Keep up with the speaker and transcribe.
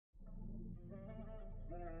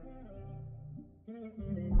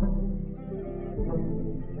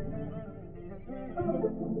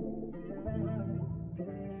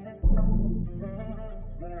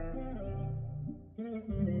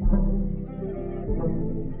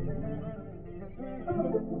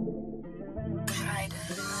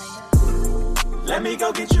Let me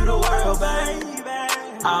go get you the world, baby.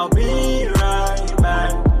 I'll be right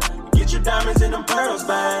back. Get your diamonds and them pearls,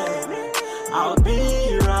 baby. I'll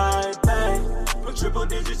be right back. Put triple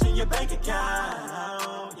digits in your bank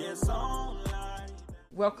account. Yes, online.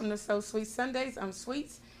 Welcome to So Sweet Sundays. I'm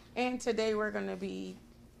Sweets, and today we're going to be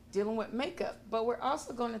dealing with makeup. But we're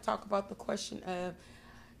also going to talk about the question of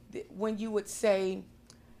when you would say,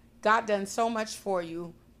 God done so much for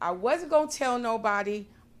you. I wasn't going to tell nobody,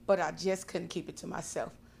 but I just couldn't keep it to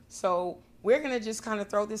myself. So we're going to just kind of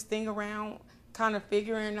throw this thing around, kind of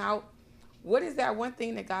figuring out what is that one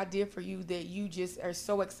thing that God did for you that you just are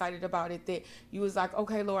so excited about it that you was like,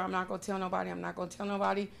 okay, Lord, I'm not going to tell nobody,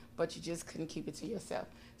 but you just couldn't keep it to yourself.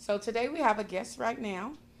 So today we have a guest right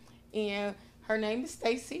now, and her name is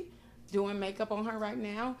Stacy, doing makeup on her right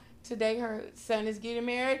now. Today her son is getting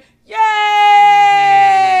married. Yay!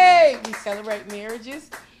 We celebrate marriages.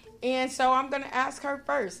 And so I'm going to ask her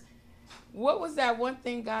first, what was that one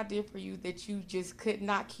thing God did for you that you just could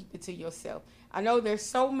not keep it to yourself? I know there's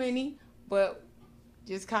so many, but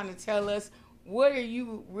just kind of tell us, what are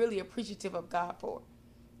you really appreciative of God for?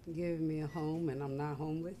 Giving me a home, and I'm not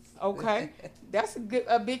homeless. Okay. That's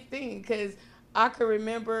a big thing, because I could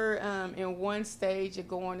remember in one stage of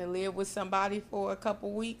going to live with somebody for a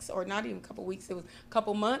couple weeks, or not even a couple weeks, it was a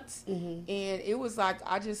couple months. Mm-hmm. And it was like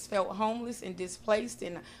I just felt homeless and displaced,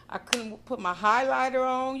 and I couldn't put my highlighter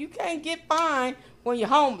on. You can't get fined when you're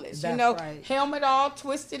homeless. That's you know, right. Helmet all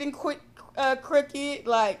twisted and crooked.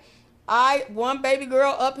 Like, one baby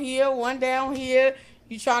girl up here, one down here.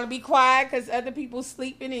 You trying to be quiet because other people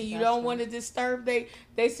sleeping and you don't want to disturb their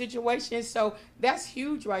situation. So that's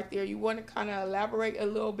huge right there. You want to kind of elaborate a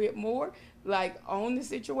little bit more, like on the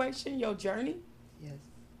situation, your journey? Yes.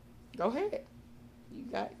 Go ahead. You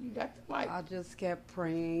got the mic. I just kept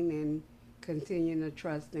praying and continuing to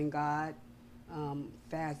trust in God,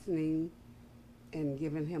 fasting and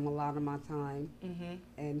giving him a lot of my time. Mm-hmm.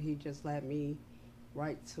 And he just led me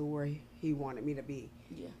right to where he wanted me to be.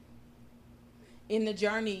 Yeah. In the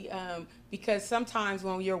journey, because sometimes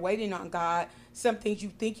when you're waiting on God, some things you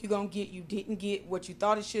think you're going to get, you didn't get. What you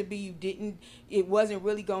thought it should be, you didn't. It wasn't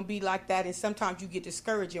really going to be like that, and sometimes you get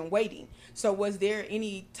discouraged in waiting. So was there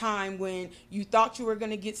any time when you thought you were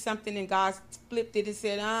going to get something and God flipped it and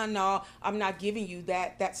said, no, I'm not giving you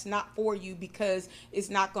that. That's not for you because it's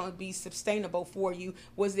not going to be sustainable for you.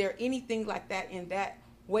 Was there anything like that in that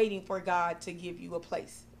waiting for God to give you a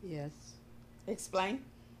place? Yes. Explain.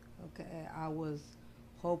 Okay, I was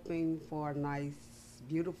hoping for a nice,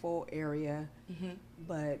 beautiful area, mm-hmm.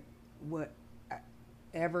 but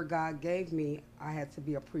whatever God gave me, I had to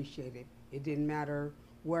be appreciated. It didn't matter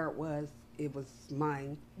where it was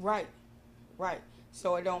mine. Right.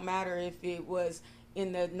 So it don't matter if it was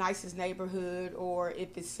in the nicest neighborhood or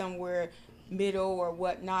if it's somewhere middle or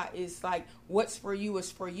whatnot. It's like what's for you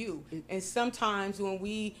is for you. And sometimes when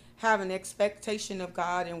we have an expectation of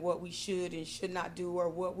God and what we should and should not do, or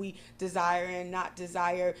what we desire and not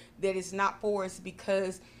desire, that is not for us,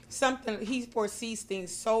 because he foresees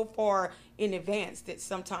things so far in advance that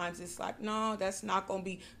sometimes it's like, no, that's not going to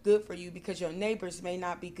be good for you, because your neighbors may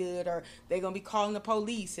not be good, or they're going to be calling the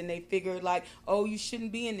police, and they figure like, oh, you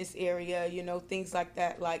shouldn't be in this area, things like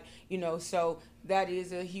that. Like, so that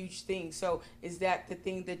is a huge thing. So is that the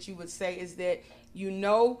thing that you would say, is that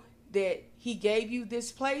that he gave you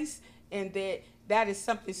this place, and that is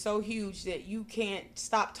something so huge that you can't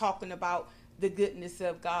stop talking about the goodness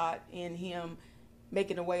of God and him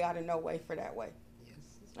making a way out of no way for that way? Yes.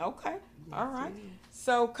 Okay. Yes, all right.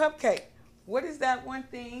 So, Cupcake, what is that one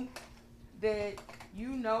thing that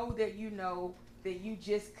that you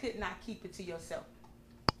just could not keep it to yourself?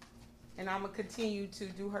 And I'm going to continue to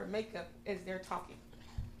do her makeup as they're talking.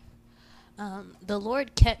 The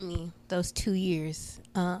Lord kept me those 2 years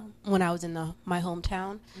when I was in my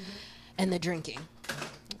hometown, mm-hmm. and the drinking,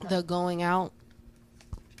 okay. the going out,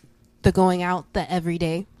 the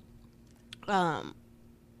everyday,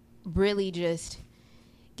 really just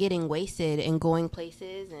getting wasted and going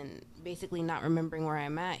places and basically not remembering where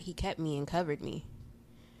I'm at. He kept me and covered me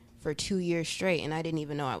for 2 years straight, and I didn't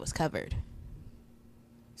even know I was covered.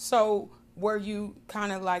 So were you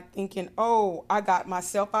kind of like thinking, oh, I got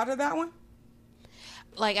myself out of that one?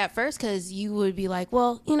 Like at first, because you would be like,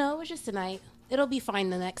 well, it was just a night. It'll be fine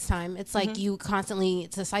the next time. It's like mm-hmm.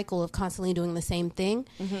 It's a cycle of constantly doing the same thing.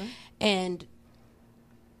 Mm-hmm. And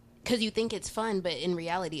because you think it's fun, but in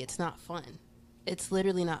reality, it's not fun. It's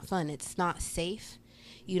literally not fun. It's not safe.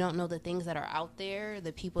 You don't know the things that are out there,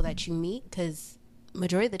 the people that you meet, because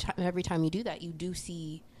majority of the time, every time you do that, you do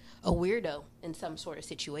see a weirdo in some sort of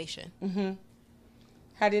situation. Mm-hmm.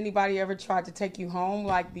 Had anybody ever tried to take you home,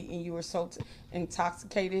 and you were so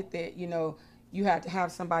intoxicated that, you had to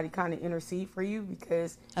have somebody kind of intercede for you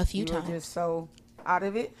because A few you were times. just so out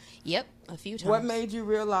of it? Yep, a few times. What made you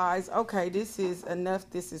realize, okay, this is enough,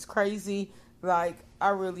 this is crazy, like, I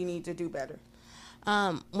really need to do better?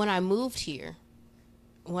 When I moved here,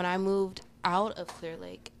 when I moved out of Clear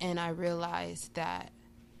Lake, and I realized that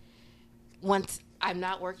once I'm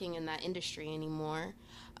not working in that industry anymore,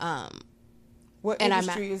 What and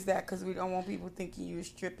industry is that? Because we don't want people thinking you're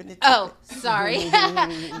stripping it. Oh, sorry.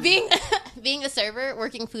 being a server,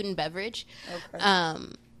 working food and beverage. Okay.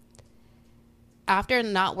 After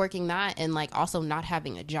not working that and like also not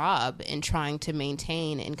having a job and trying to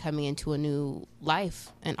maintain and coming into a new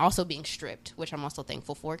life and also being stripped, which I'm also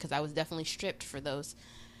thankful for because I was definitely stripped for those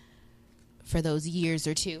years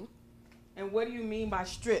or two. And what do you mean by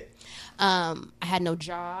strip? I had no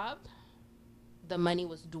job. The money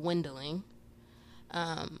was dwindling.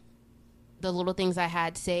 The little things I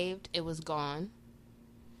had saved, it was gone.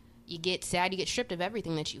 You get sad, you get stripped of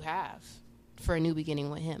everything that you have for a new beginning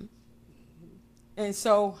with him. And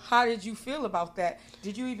so how did you feel about that?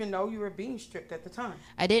 Did you even know you were being stripped at the time?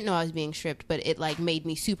 I didn't know I was being stripped, but it like made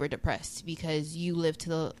me super depressed because you live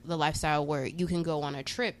to the lifestyle where you can go on a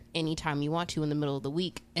trip anytime you want to in the middle of the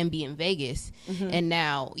week and be in Vegas. And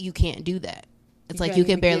now you can't do that. It's like you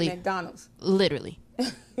can barely McDonald's. Literally.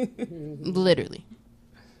 Literally.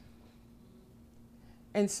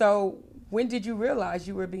 And so when did you realize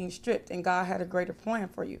you were being stripped and God had a greater plan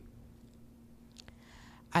for you?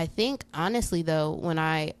 I think, honestly, though, when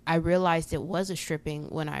I realized it was a stripping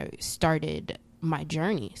when I started my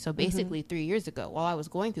journey. So basically 3 years ago, while I was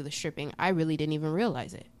going through the stripping, I really didn't even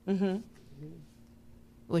realize it.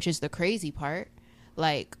 Which is the crazy part.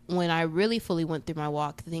 Like, when I really fully went through my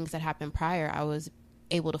walk, the things that happened prior, I was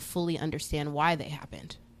able to fully understand why they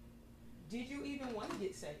happened. Did you even want to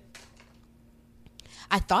get saved?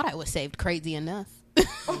 I thought I was saved, crazy enough.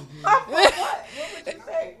 What would you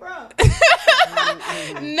say, bro?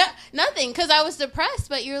 Nothing, because I was depressed,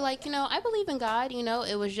 but you're like, I believe in God,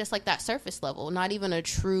 it was just like that surface level, not even a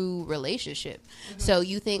true relationship. So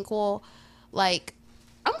you think, well, like,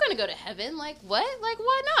 I'm going to go to heaven. Like, what? Like,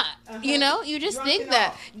 why not? You just Drunk think and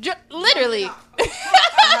that. all. Literally.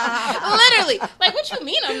 Literally. Like, what you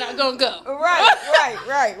mean I'm not going to go? Right.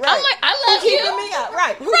 I'm like, I love you. Keeping me up,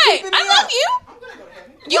 right. Who's Right. keeping me I love up? you.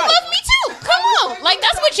 You Right. love me too. Come on. Like,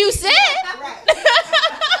 that's what you said. Right.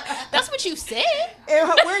 That's what you said. And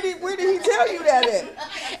where did he tell you that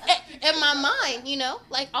at? In my mind,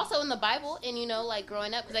 like also in the Bible and, like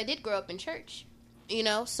growing up, because I did grow up in church,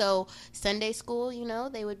 so Sunday school,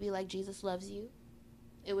 they would be like, Jesus loves you.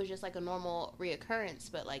 It was just like a normal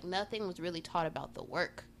reoccurrence, but like nothing was really taught about the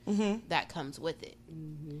work that comes with it.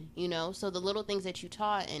 So the little things that you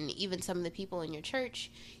taught and even some of the people in your church,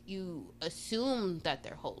 you assume that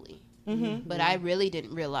they're holy. But I really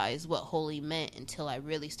didn't realize what holy meant until I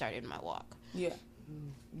really started my walk. Yeah.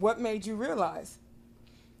 What made you realize?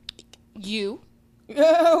 You.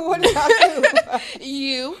 What did I do?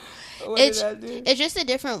 You. What did I do? It's just a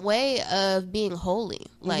different way of being holy.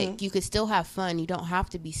 Like, you could still have fun. You don't have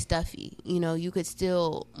to be stuffy. You could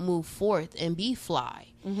still move forth and be fly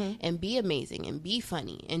and be amazing and be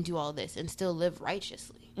funny and do all this and still live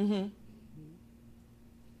righteously.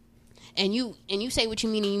 And you say what you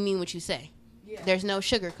mean and you mean what you say. Yeah. There's no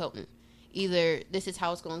sugarcoating. Either this is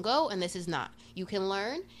how it's going to go and this is not. You can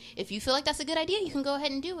learn. If you feel like that's a good idea, you can go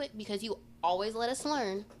ahead and do it because you always let us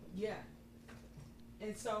learn. Yeah.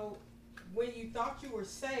 And so when you thought you were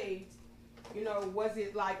saved, was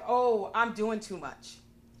it like, oh, I'm doing too much?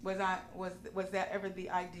 Was that ever the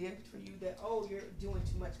idea for you that, oh, you're doing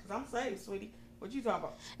too much? Because I'm saved, sweetie. What you talking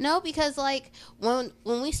about? No, because like when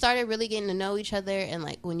we started really getting to know each other and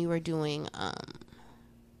like when you were doing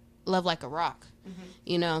Love Like a Rock,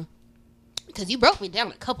 because you broke me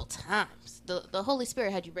down a couple times. The Holy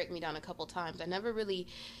Spirit had you break me down a couple times. I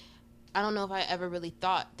don't know if I ever really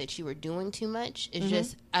thought that you were doing too much. It's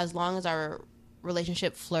just as long as our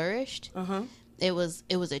relationship flourished, it was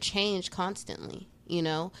a change constantly.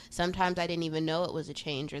 Sometimes I didn't even know it was a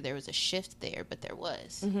change or there was a shift there, but there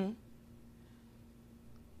was.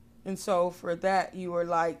 And so for that, you were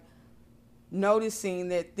like noticing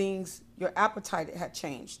that your appetite had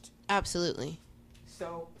changed. Absolutely.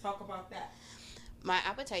 So talk about that. My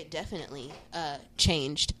appetite definitely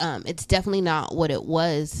changed. It's definitely not what it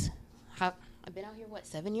was. I've been out here,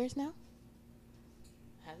 7 years now?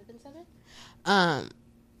 Has it been 7?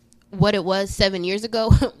 What it was 7 years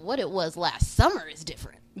ago, what it was last summer is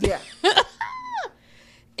different. Yeah.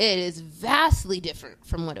 It is vastly different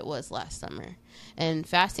from what it was last summer. And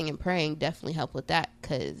fasting and praying definitely help with that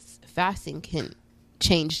because fasting can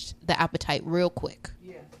change the appetite real quick.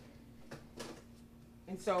 Yeah.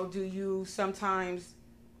 And so do you sometimes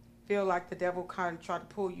feel like the devil kind of try to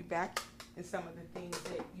pull you back in some of the things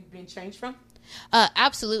that you've been changed from?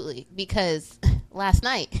 Absolutely, because last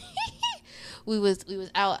night we was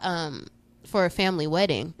out for a family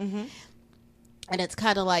wedding, and it's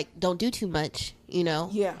kind of like, don't do too much, you know.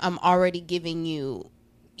 Yeah, I'm already giving you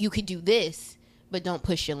could do this, but don't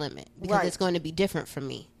push your limit, because it's going to be different from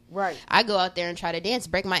me. Right. I go out there and try to dance,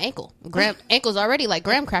 break my ankle. Ankle's already like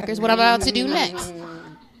graham crackers. What I'm about to do next?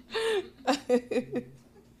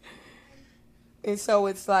 And so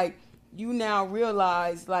it's like you now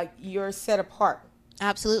realize like you're set apart.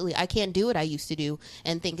 Absolutely. I can't do what I used to do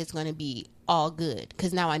and think it's going to be all good,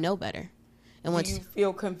 because now I know better. And do you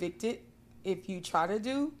feel convicted if you try to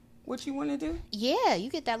do what you want to do? Yeah, you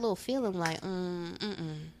get that little feeling like,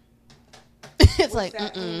 It's like,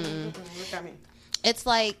 What does that mean? It's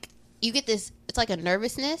like you get this, it's like a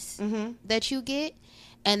nervousness that you get,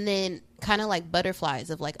 and then kind of like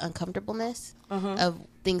butterflies of like uncomfortableness of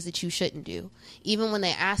things that you shouldn't do. Even when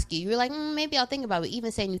they ask you, you're like, maybe I'll think about it.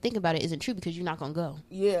 Even saying you think about it isn't true, because you're not going to go.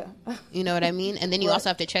 Yeah. You know what I mean? And then you also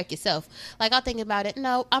have to check yourself. Like, I'll think about it.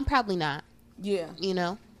 No, I'm probably not. Yeah. You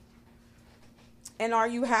know? And are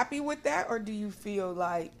you happy with that, or do you feel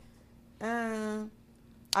like, I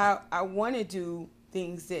want to do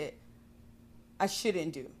things that I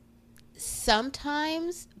shouldn't do?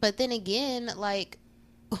 Sometimes, but then again, like,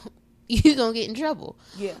 you gonna get in trouble.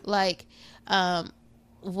 Yeah. Like,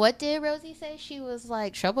 what did Rosie say? She was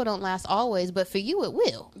like, trouble don't last always, but for you it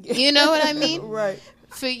will. You know what I mean? Right.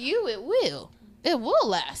 For you it will. It will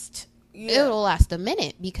last. Yeah. It'll last a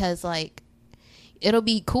minute, because like it'll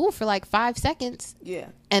be cool for like 5 seconds. Yeah.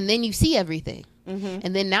 And then you see everything.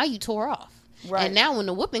 And then now you tore off. Right. And now when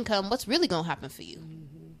the whooping come, what's really gonna happen for you?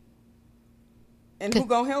 And who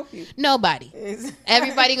gonna help you? Nobody.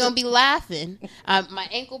 Everybody gonna be laughing. My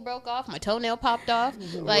ankle broke off. My toenail popped off.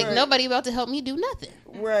 Like, nobody about to help me do nothing.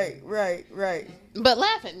 Right. But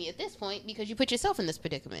laugh at me at this point, because you put yourself in this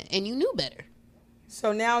predicament and you knew better.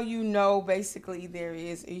 So now you know basically there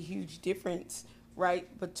is a huge difference,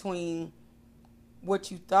 right, between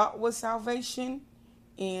what you thought was salvation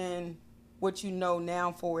and what you know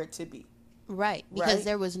now for it to be. Right, because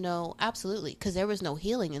there was no, absolutely, because there was no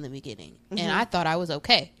healing in the beginning, and I thought I was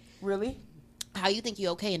okay. Really? How you think you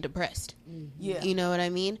okay and depressed? Yeah. You know what I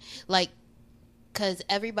mean? Like, because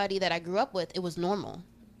everybody that I grew up with, it was normal.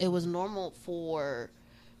 It was normal for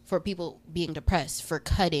people being depressed, for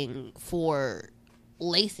cutting, for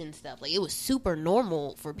lacing stuff. Like, it was super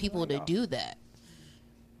normal for people to do that.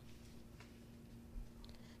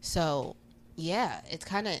 So, yeah, it's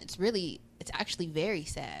actually very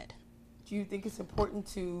sad. Do you think it's important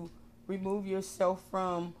to remove yourself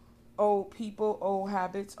from old people, old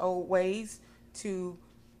habits, old ways to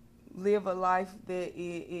live a life that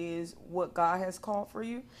is what God has called for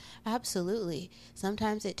you? Absolutely.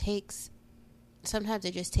 Sometimes it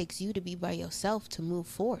just takes you to be by yourself to move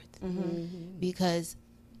forth, because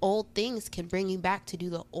old things can bring you back to do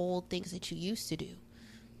the old things that you used to do.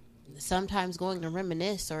 Sometimes going to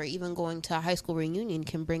reminisce, or even going to a high school reunion,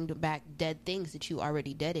 can bring back dead things that you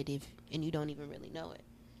already deaded, and you don't even really know it.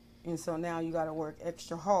 And so now you got to work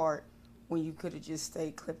extra hard when you could have just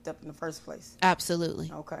stayed clipped up in the first place.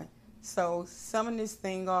 Absolutely. Okay. So summing this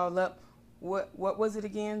thing all up, what was it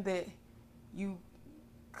again that you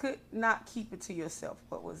could not keep it to yourself?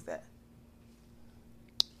 What was that?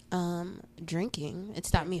 Drinking. It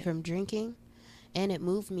stopped me from drinking, and it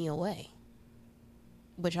moved me away,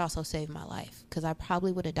 which also saved my life, because I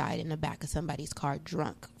probably would have died in the back of somebody's car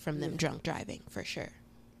drunk from them drunk driving, for sure.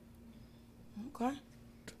 Okay.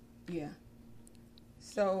 Yeah.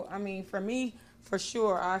 So, I mean, for me, for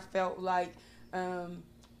sure, I felt like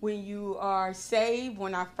when you are saved,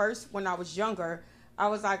 when I was younger, I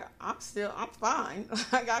was like, I'm fine.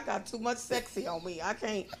 Like, I got too much sexy on me. I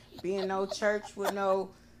can't be in no church with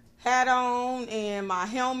no hat on, and my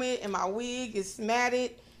helmet and my wig is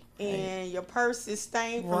matted, and your purse is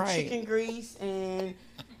stained from chicken grease, and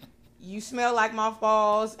you smell like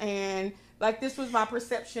mothballs, and like, this was my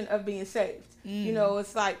perception of being saved. You know,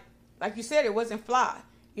 it's like you said, it wasn't fly.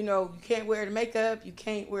 You know, you can't wear the makeup, you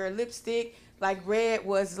can't wear lipstick. Like, red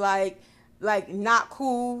was like not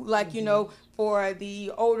cool. Like, you know, for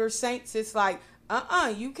the older saints, it's like,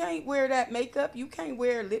 you can't wear that makeup, you can't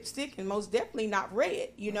wear lipstick, and most definitely not red,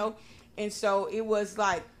 you know. And so it was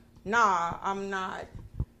like, nah, I'm not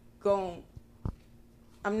gonna,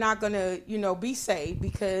 you know, be saved,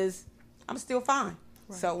 because I'm still fine.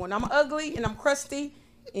 Right. So when I'm ugly and I'm crusty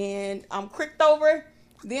and I'm cricked over,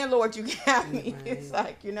 then Lord, you got me. Right. It's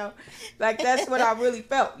like, you know, like, that's what I really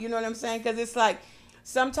felt. You know what I'm saying? Because it's like,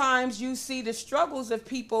 sometimes you see the struggles of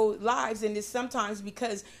people's lives, and it's sometimes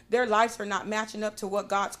because their lives are not matching up to what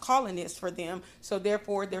God's calling is for them. So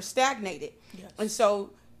therefore they're stagnated. Yes. And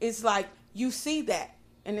so it's like you see that,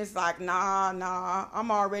 and it's like, nah,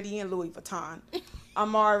 I'm already in Louis Vuitton.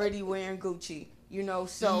 I'm already wearing Gucci,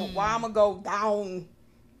 so why I'm going to go down?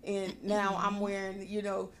 And now I'm wearing,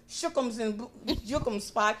 Shookums and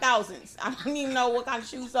Jookums 5000s. I don't even know what kind of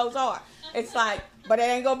shoes those are. It's like, but it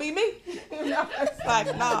ain't going to be me. It's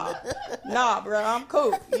like, nah, bro, I'm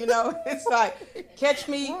cool. It's like, catch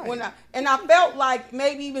me when I felt like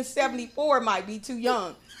maybe even 74 might be too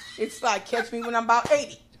young. It's like, catch me when I'm about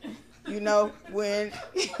 80. When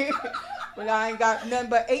when I ain't got nothing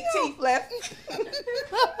but 8 teeth left.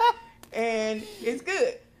 And it's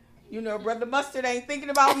good. Brother Mustard ain't thinking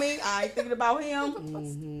about me. I ain't thinking about him.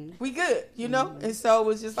 Mm-hmm. We good, And so it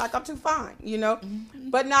was just like, I'm too fine, Mm-hmm.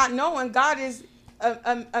 But not knowing God is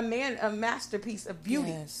a masterpiece of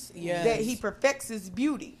beauty. Yes. That he perfects his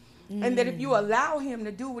beauty. And that if you allow him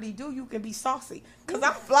to do what he do, you can be saucy. Because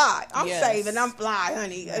I'm fly. I'm saving. I'm fly,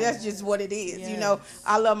 honey. That's just what it is.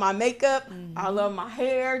 I love my makeup. Mm-hmm. I love my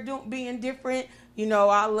hair being different.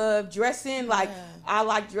 I love dressing. Like, I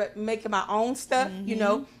like making my own stuff,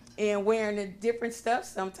 and wearing the different stuff.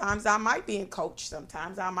 Sometimes I might be in Coach.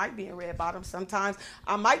 Sometimes I might be in Red Bottom. Sometimes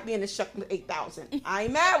I might be in the Shuck 8000. I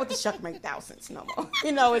ain't mad with the Shuck 8000s no more.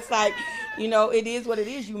 It's like, it is what it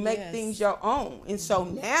is. You make things your own. And so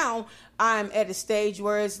now I'm at a stage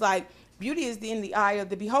where it's like, beauty is in the eye of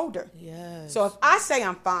the beholder. Yes. So if I say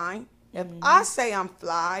I'm fine, if I say I'm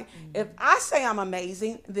fly, if I say I'm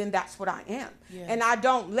amazing, then that's what I am. Yes. And I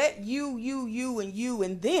don't let you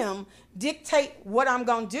and them dictate what I'm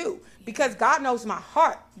going to do, because God knows my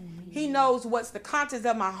heart. Mm-hmm. He knows what's the contents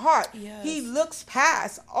of my heart. Yes. He looks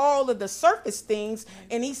past all of the surface things,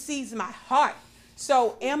 and he sees my heart.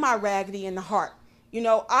 So am I raggedy in the heart?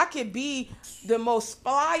 I could be the most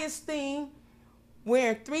flyest thing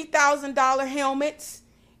wearing $3,000 helmets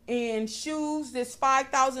and shoes that's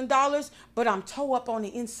 $5,000, but I'm toe up on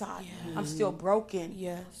the inside. Yeah. I'm still broken.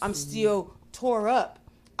 Yes. I'm still tore up.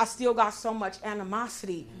 I still got so much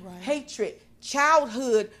animosity, hatred,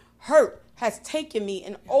 childhood hurt has taken me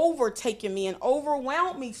and overtaken me and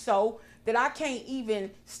overwhelmed me so that I can't even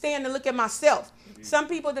stand to look at myself. Some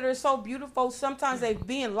people that are so beautiful, sometimes they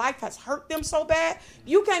being life has hurt them so bad,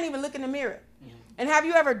 you can't even look in the mirror. And have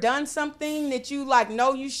you ever done something that you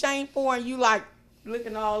know you shame for, and you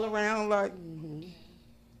looking all around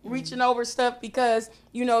reaching over stuff because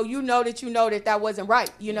you know that wasn't right,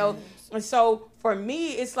 Yes. And so for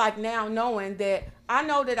me, it's like now knowing that I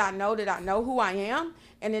know who I am,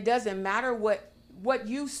 and it doesn't matter what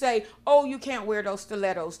you say. Oh, you can't wear those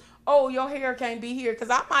stilettos. Oh, your hair can't be here, because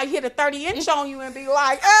I might hit a 30-inch on you and be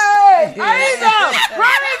like, hey, praise him.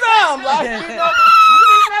 Like, you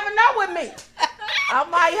never know with me. I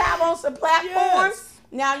might have on some platforms. Yes.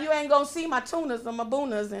 Now, you ain't going to see my tunas or my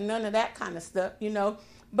boonas and none of that kind of stuff,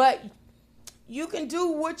 But you can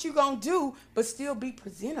do what you going to do, but still be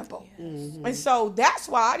presentable. Yes. Mm-hmm. And so that's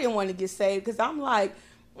why I didn't want to get saved, because I'm like,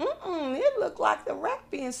 it looked like the rat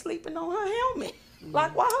being sleeping on her helmet. Mm-hmm.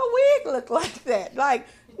 Like, why her wig look like that? Like,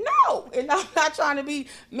 no. And I'm not trying to be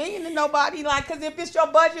mean to nobody. Like, because if it's your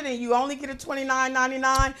budget and you only get a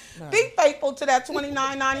 $29.99, be faithful to that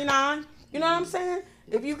 $29.99. You know what I'm saying?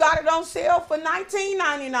 If you got it on sale for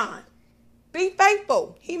 $19.99, be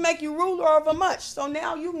faithful. He make you ruler over much. So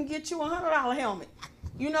now you can get you a $100 helmet.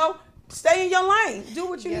 Stay in your lane. Do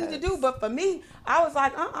what you need to do. But for me, I was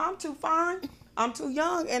like, I'm too fine. I'm too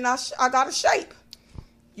young, and I got a shape.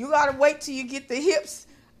 You got to wait till you get the hips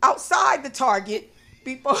outside the target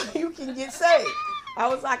before you can get saved. I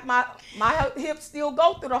was like, my hips still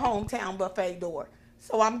go through the hometown buffet door.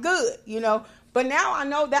 So I'm good, But now I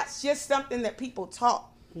know that's just something that people taught.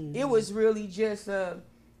 Mm-hmm. It was really just a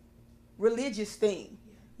religious thing.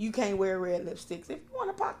 You can't wear red lipsticks. If you want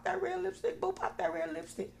to pop that red lipstick, boo, pop that red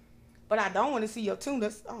lipstick. But I don't want to see your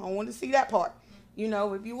tunas. I don't want to see that part.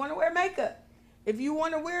 If you want to wear makeup, if you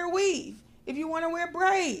want to wear a weave, if you want to wear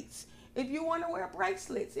braids, if you want to wear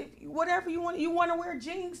bracelets, whatever you want to wear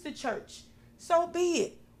jeans to church, so be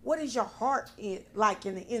it. What is your heart like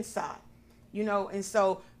in the inside? And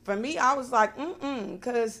so for me, I was like,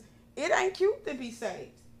 because it ain't cute to be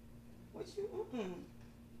saved.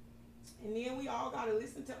 And then we all got to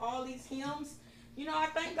listen to all these hymns. I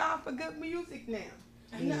thank God for good music now.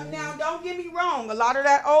 Now, don't get me wrong. A lot of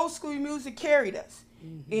that old school music carried us.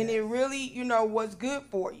 Mm-hmm. And it really, was good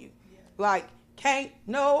for you. Yeah. Like, can't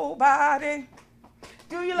nobody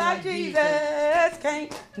do you like Jesus?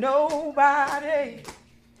 Can't nobody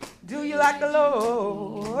do you like the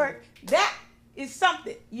Lord? That is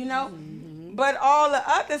something, Mm-hmm. But all the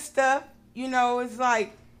other stuff, you know, it's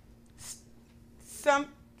like some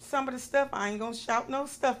of the stuff, I ain't gonna shout no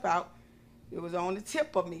stuff out. It was on the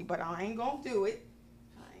tip of me, but I ain't gonna do it.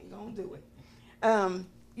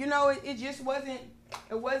 You know, it just wasn't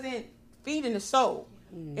feeding the soul.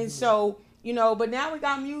 And so, you know, but now we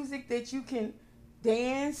got music that you can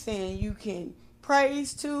dance and you can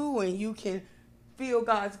praise to and you can feel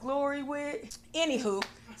God's glory with. Anywho,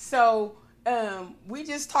 so we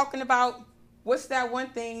just talking about what's that one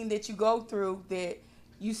thing that you go through that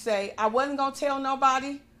you say, I wasn't going to tell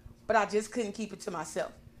nobody, but I just couldn't keep it to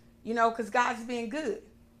myself. You know, because God's been good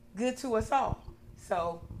to us all.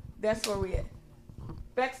 So that's where we at.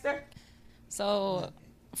 Baxter? So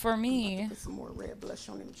for me, put some more red blush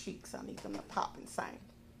on them cheeks. I need them to pop and sing.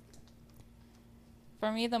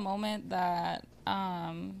 For me, the moment that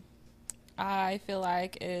I feel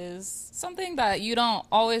like is something that you don't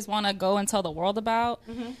always want to go and tell the world about.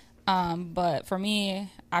 But for me,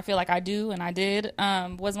 I feel like I do, and I did,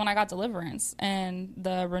 was when I got deliverance and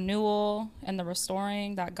the renewal and the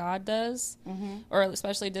restoring that God does, or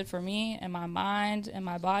especially did for me and my mind and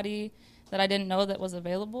my body that I didn't know that was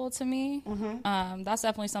available to me. That's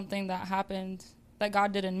definitely something that happened, that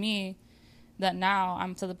God did in me, that now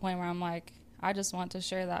I'm to the point where I'm like, I just want to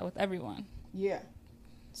share that with everyone. Yeah.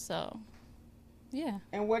 So, yeah.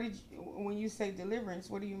 And when you say deliverance,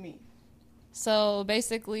 what do you mean? So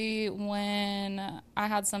basically, when I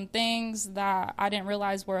had some things that I didn't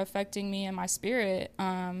realize were affecting me in my spirit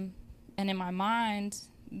and in my mind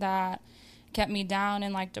that kept me down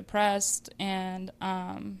and like depressed and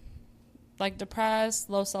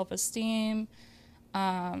low self-esteem,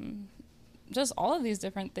 just all of these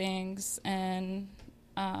different things. And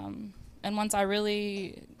once I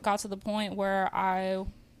really got to the point where I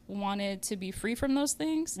wanted to be free from those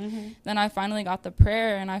things, then I finally got the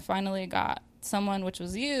prayer, and I finally got someone, which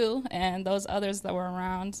was you and those others that were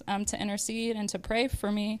around, to intercede and to pray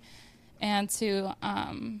for me and to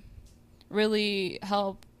really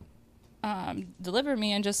help deliver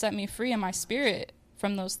me and just set me free in my spirit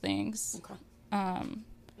from those things. Okay.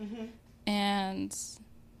 And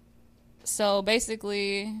so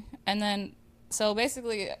basically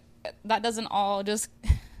that doesn't all just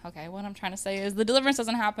okay, what I'm trying to say is the deliverance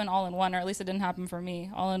doesn't happen all in one, or at least it didn't happen for me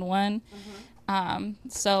all in one.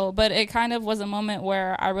 But it kind of was a moment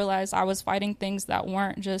where I realized I was fighting things that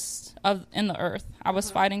weren't just in the earth. I was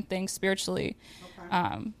fighting things spiritually.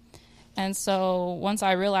 Okay. And so once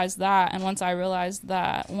I realized that, and once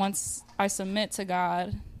I submit to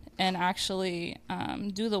God and actually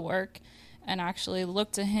do the work and actually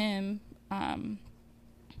look to Him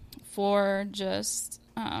for just...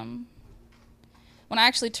 when I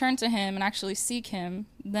actually turn to Him and actually seek Him,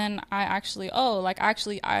 then I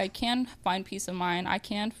can find peace of mind. I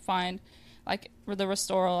can find the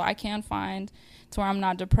restoral. I can find to where I'm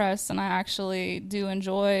not depressed, and I actually do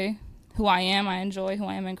enjoy who I am. I enjoy who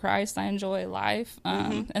I am in Christ. I enjoy life.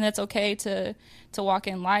 And it's okay to walk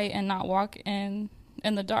in light and not walk in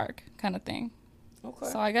the dark kind of thing. Okay.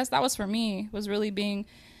 So I guess that was for me, was really being...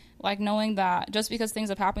 knowing that just because things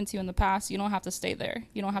have happened to you in the past, you don't have to stay there.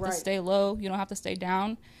 You don't have to stay low. You don't have to stay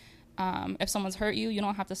down. If someone's hurt you, you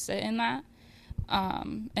don't have to sit in that.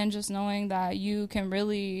 And just knowing that you can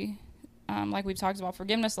really, like we've talked about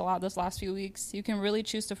forgiveness a lot this last few weeks, you can really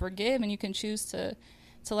choose to forgive, and you can choose to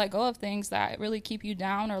let go of things that really keep you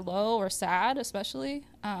down or low or sad, especially.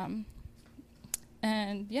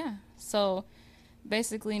 And yeah, so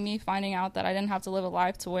basically me finding out that I didn't have to live a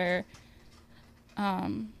life to where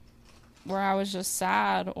I was just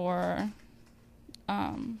sad or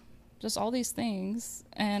just all these things,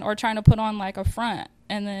 or trying to put on like a front,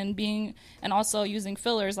 and then also using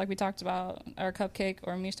fillers like we talked about, or Cupcake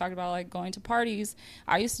or me talked about, like going to parties.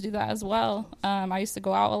 I used to do that as well. I used to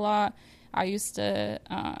go out a lot. I used to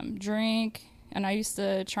drink, and I used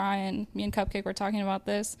to try, and me and Cupcake were talking about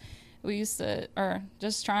this.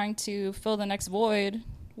 Just trying to fill the next void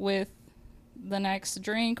with the next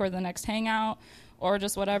drink or the next hangout, or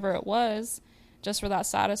just whatever it was, just for that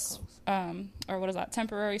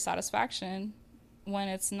temporary satisfaction, when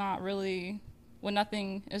it's not really, when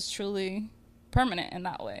nothing is truly permanent in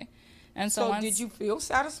that way. And so did you feel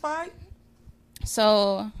satisfied?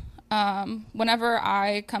 So whenever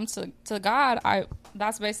I come to God,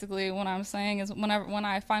 that's basically what I'm saying, is when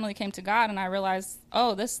I finally came to God and I realized,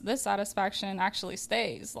 oh, this satisfaction actually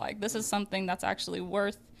stays. Like, this is something that's actually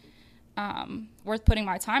worth putting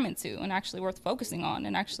my time into, and actually worth focusing on,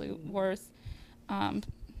 and actually worth,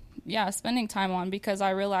 spending time on, because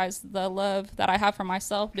I realized the love that I have for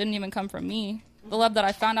myself didn't even come from me. The love that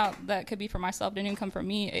I found out that could be for myself didn't even come from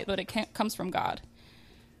me, but it comes from God.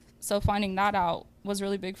 So finding that out was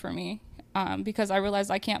really big for me. because I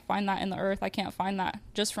realized I can't find that in the earth. I can't find that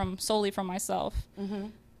just solely from myself,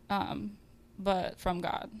 but from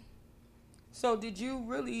God. So did you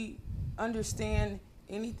really understand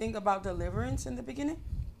anything about deliverance in the beginning?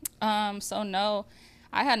 So no,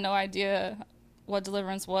 I had no idea what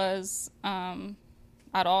deliverance was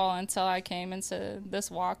at all until I came into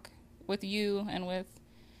this walk with you and with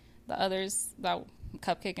the others, that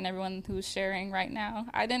Cupcake and everyone who's sharing right now.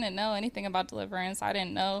 I didn't know anything about deliverance. I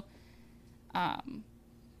didn't know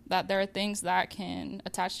that there are things that can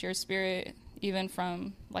attach to your spirit even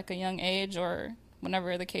from like a young age, or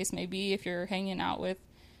whenever the case may be, if you're hanging out with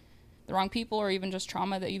the wrong people or even just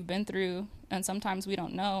trauma that you've been through. And sometimes we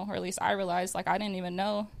don't know, or at least I realized, like, I didn't even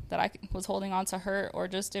know that I was holding on to hurt or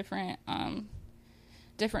just different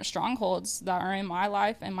strongholds that are in my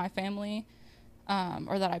life and my family,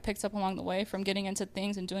 or that I picked up along the way from getting into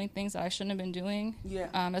things and doing things that I shouldn't have been doing.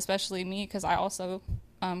 Yeah. Especially me, because I also,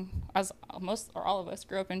 as most or all of us,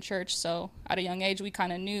 grew up in church. So at a young age, we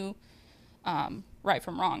kind of knew right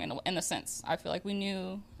from wrong in a sense. I feel like we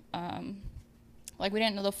knew, like, we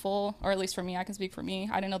didn't know the full, or at least for me, I can speak for me,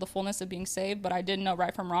 I didn't know the fullness of being saved, but I did know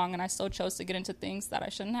right from wrong, and I still chose to get into things that I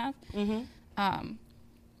shouldn't have.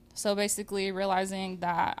 So basically realizing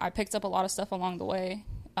that I picked up a lot of stuff along the way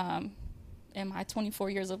in my 24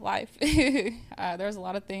 years of life. There's a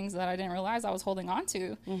lot of things that I didn't realize I was holding on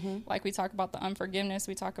to. Like, we talk about the unforgiveness,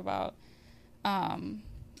 we talk about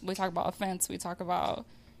offense, we talk about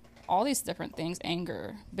all these different things,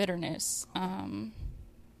 anger, bitterness,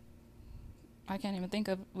 I can't even think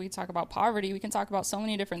of, we talk about poverty, we can talk about so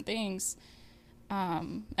many different things.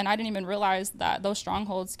 And I didn't even realize that those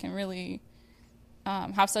strongholds can really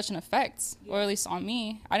have such an effect, or at least on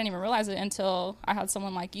me. I didn't even realize it until I had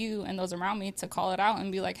someone like you and those around me to call it out and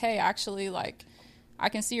be like, hey, actually, like, I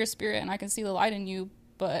can see your spirit and I can see the light in you,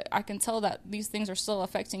 but I can tell that these things are still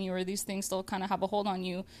affecting you, or these things still kind of have a hold on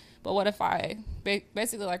you. But what if I,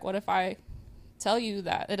 basically, like, what if I tell you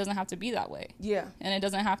that it doesn't have to be that way? Yeah. And it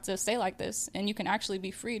doesn't have to stay like this, and you can actually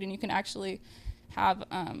be freed, and you can actually have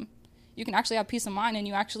peace of mind, and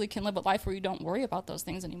you actually can live a life where you don't worry about those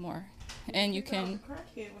things anymore. And you can. I was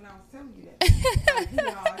a crackhead when I was telling you that.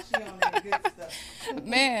 Like, she on that good stuff.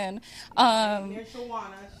 Man, There's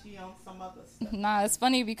Shawana, she on some other stuff. Nah, it's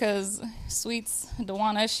funny because Sweets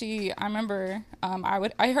Dawana, I remember,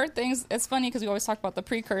 I heard things. It's funny because we always talk about the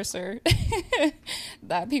precursor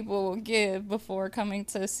that people will give before coming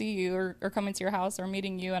to see you, or coming to your house, or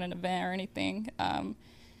meeting you at an event or anything. And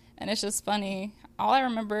it's just funny. All I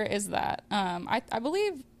remember is that I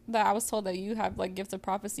believe that I was told that you have, like, gift of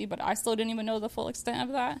prophecy, but I still didn't even know the full extent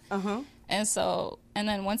of that. And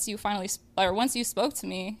then once you spoke to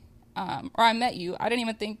me, or I met you, I didn't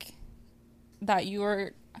even think that you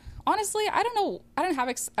were, honestly, I don't know, I didn't have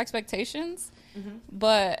expectations,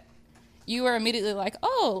 but you were immediately like,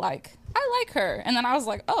 oh, like, I like her. And then I was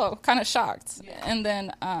like, oh, kind of shocked. Yeah. And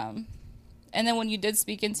then when you did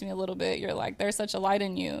speak into me a little bit, you're like, there's such a light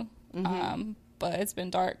in you, but it's been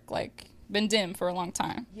dark, like, been dim for a long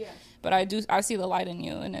time. Yeah. But I see the light in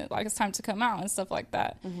you, and it's time to come out and stuff like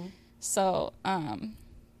that. So,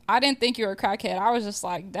 I didn't think you were a crackhead. I was just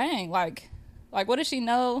like, dang, like, what does she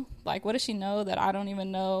know? Like, what does she know that I don't even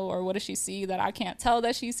know? Or what does she see that I can't tell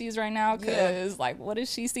that she sees right now? Because, like, what is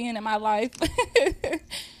she seeing in my life?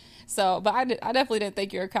 So, but I definitely didn't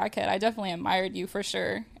think you were a crackhead. I definitely admired you for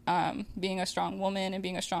sure. Being a strong woman and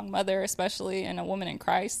being a strong mother, especially, and a woman in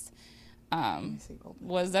Christ,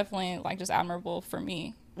 was definitely, like, just admirable for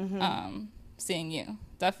me. Seeing you,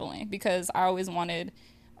 definitely, because I always wanted,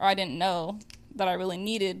 or I didn't know that I really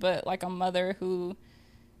needed, but, like, a mother who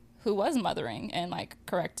was mothering and, like,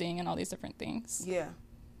 correcting and all these different things. Yeah.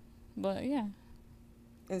 But yeah.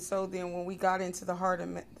 And so then when we got into the heart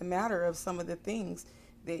of the matter of some of the things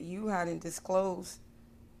that you hadn't disclosed,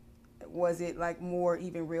 was it, like, more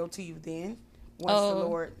even real to you then? Once the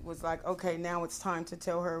Lord was like, okay, now it's time to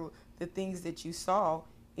tell her the things that you saw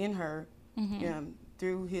in her,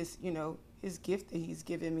 through his, his gift that he's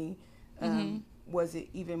given me. Was it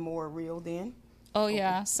even more real then? Oh,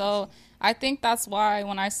 yeah. So I think that's why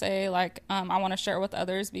when I say, like, I want to share it with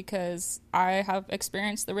others, because I have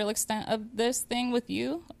experienced the real extent of this thing with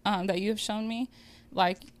you, that you have shown me.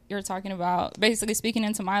 Like, you're talking about basically speaking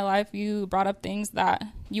into my life. You brought up things that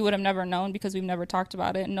you would have never known because we've never talked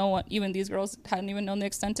about it. No one, even these girls, hadn't even known the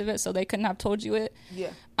extent of it, so they couldn't have told you it.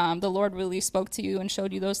 Yeah. The Lord really spoke to you and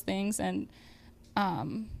showed you those things, and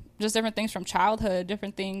just different things from childhood,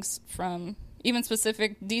 different things from even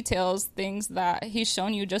specific details, things that he's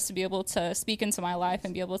shown you just to be able to speak into my life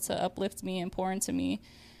and be able to uplift me and pour into me,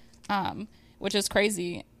 which is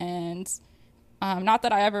crazy. And not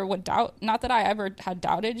that I ever had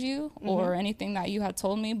doubted you or anything that you had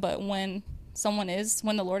told me, but when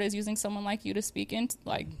the Lord is using someone like you to speak in,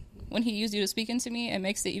 like when he used you to speak into me, it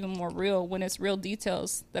makes it even more real when it's real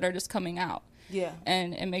details that are just coming out. Yeah.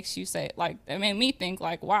 And it makes you say, like, it made me think,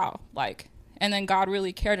 like, wow, like, and then God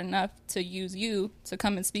really cared enough to use you to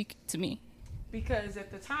come and speak to me. Because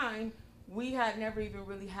at the time, we had never even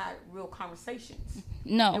really had real conversations.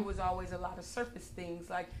 No. It was always a lot of surface things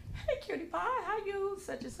like, hey, cutie pie, how you?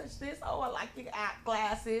 Such and such this. Oh, I like your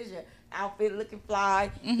glasses, your outfit looking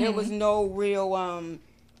fly. There was no real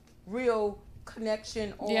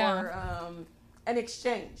connection or an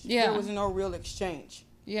exchange. Yeah. There was no real exchange.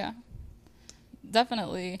 Yeah.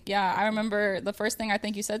 Definitely. Yeah. I remember the first thing I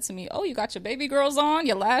think you said to me, oh, you got your baby girls on,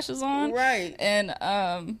 your lashes on. Right. And,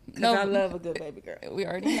 no, I love a good baby girl. We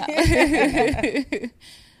already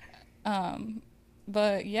know.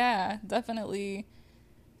 But yeah, definitely.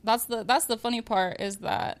 That's the funny part is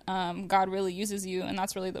that, God really uses you. And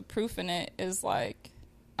that's really the proof in it is like,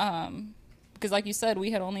 because like you said,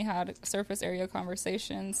 we had only had surface area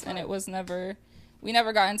conversations and we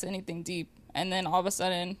never got into anything deep. And then all of a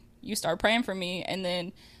sudden you start praying for me. And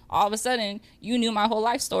then all of a sudden you knew my whole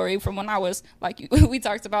life story from when I was like, we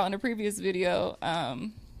talked about in a previous video.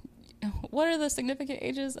 What are the significant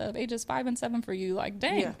ages of ages 5 and 7 for you? Like,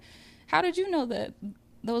 dang, how did you know that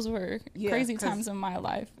those were crazy times in my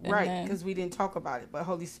life? And right, because we didn't talk about it. But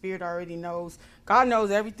Holy Spirit already knows. God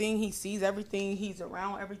knows everything. He sees everything. He's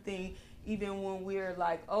around everything. Even when we're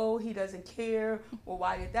like, oh, he doesn't care. Well,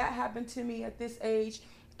 why did that happen to me at this age?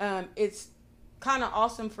 It's kind of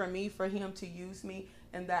awesome for me, for him to use me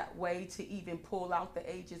in that way to even pull out the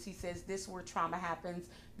ages. He says this where trauma happens,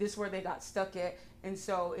 this where they got stuck at. And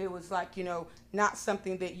so it was like, not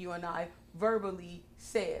something that you and I verbally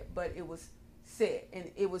said, but it was said. And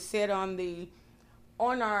it was said on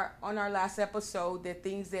our last episode that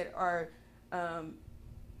things that are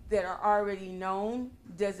already known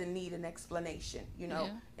doesn't need an explanation,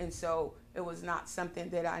 And so it was not something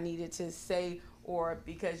that I needed to say, or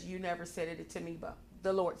because you never said it to me, but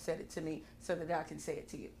the Lord said it to me so that I can say it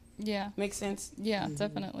to you. Yeah. Makes sense? Yeah,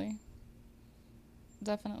 definitely.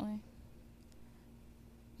 Definitely.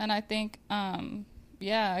 And I think,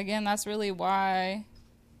 again, that's really why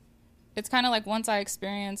it's kind of like once I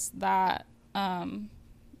experienced that,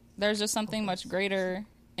 there's just something much greater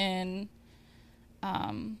in,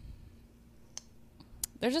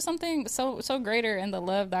 there's just something so greater in the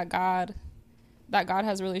love that God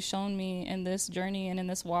has really shown me in this journey and in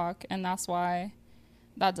this walk. And that's why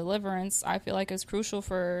that deliverance, I feel like, is crucial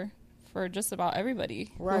for just about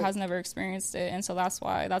everybody who has never experienced it. And so that's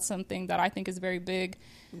why that's something that I think is very big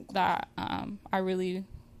that I really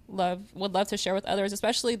would love to share with others,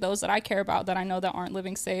 especially those that I care about that I know that aren't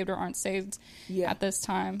living saved or aren't saved at this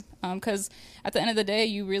time. Because at the end of the day,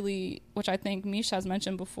 you really, which I think Misha has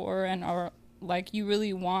mentioned before, or like you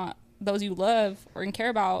really want those you love or and care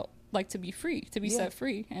about, like, to be free, to be set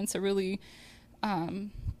free, and to really,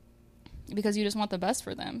 because you just want the best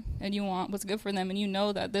for them and you want what's good for them. And you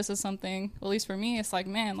know that this is something, at least for me, it's like,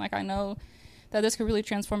 man, like I know that this could really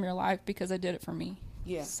transform your life because I did it for me.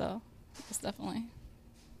 Yeah. So it's definitely.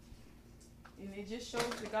 And it just shows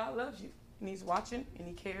that God loves you and he's watching and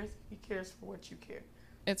he cares. He cares for what you care.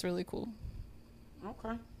 It's really cool.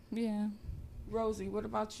 Okay. Yeah. Rosie, what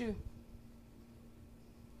about you?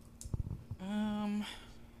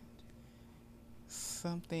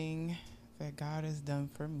 Something that God has done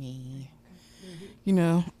for me.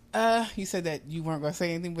 You said that you weren't going to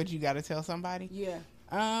say anything, but you got to tell somebody. Yeah.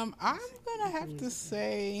 I'm going to have to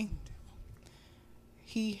say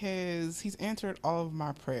he's answered all of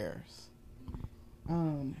my prayers.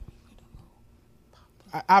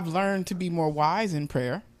 I've learned to be more wise in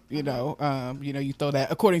prayer. You throw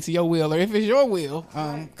that according to your will, or if it's your will,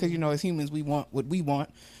 because as humans we want what we want.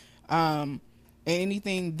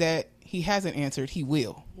 Anything that he hasn't answered, he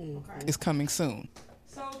will. Okay. It's coming soon.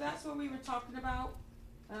 So that's what we were talking about.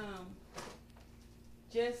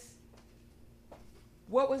 Just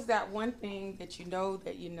what was that one thing that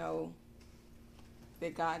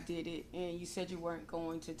that God did it, and you said you weren't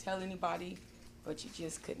going to tell anybody, but you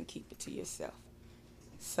just couldn't keep it to yourself.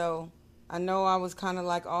 So I know I was kind of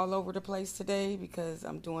like all over the place today because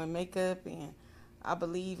I'm doing makeup and I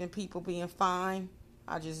believe in people being fine.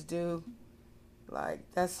 I just do. Like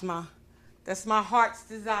that's my heart's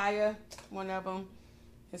desire, one of them.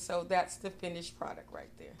 And so that's the finished product right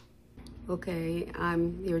there. Okay,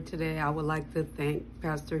 I'm here today. I would like to thank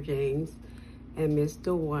Pastor James and Miss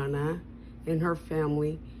Dewana and her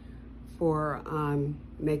family for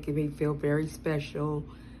making me feel very special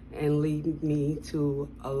and leading me to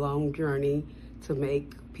a long journey to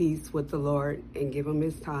make peace with the Lord and give him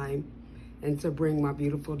his time, and to bring my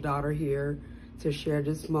beautiful daughter here to share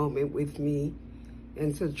this moment with me,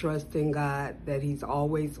 and to trust in God that he's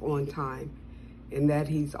always on time and that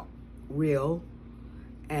he's real,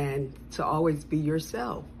 and to always be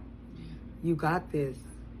yourself. You got this.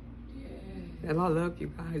 And I love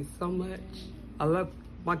you guys so much. I love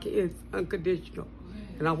my kids unconditional.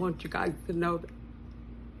 And I want you guys to know that.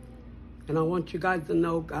 And I want you guys to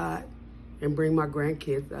know God and bring my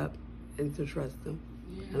grandkids up and to trust them.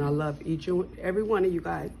 And I love each and every one of you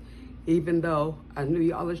guys, even though I knew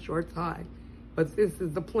y'all a short time. But this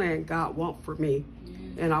is the plan God wants for me.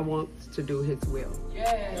 And I want to do his will.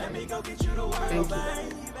 Let me go get you the world, Thank you.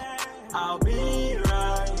 baby. I'll be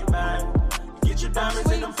right back. Get your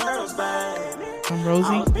diamonds and them pearls, baby. I'm Rosie.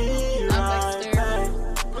 I'll be right Dexter.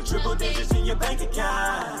 back. Put triple digits in your bank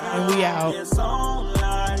account. And we out. It's on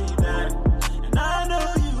like that. And I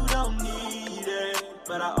know you don't need it,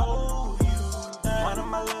 but I owe you that. One of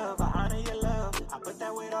my love, I honor your love. I put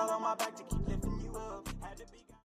that weight all on my back to keep living.